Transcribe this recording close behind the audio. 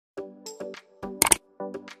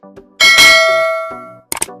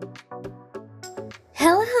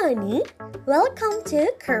Hello honey, welcome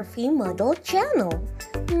to Curvy Model channel.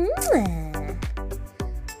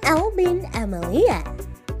 Albin Amalia.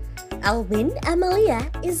 Albin Amalia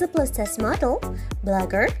is a plus-size model,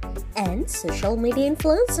 blogger, and social media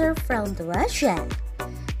influencer from Russia.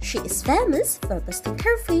 She is famous for posting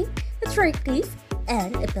curvy, attractive,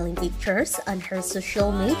 and appealing pictures on her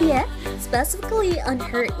social media, specifically on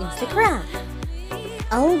her Instagram.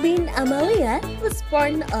 Albin Amalia was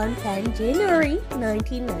born on 10 January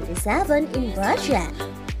 1997 in Russia.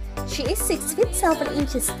 She is 6 feet 7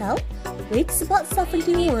 inches tall, weighs about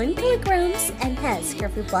 71 kilograms, and has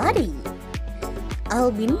curvy body.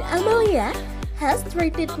 Albin Amalia has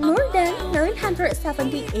treated more than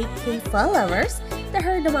 978k followers to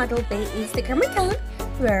her The Model Bay Instagram account,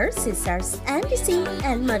 where she shares dancing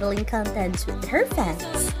and modeling content with her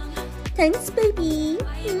fans. Thanks, baby!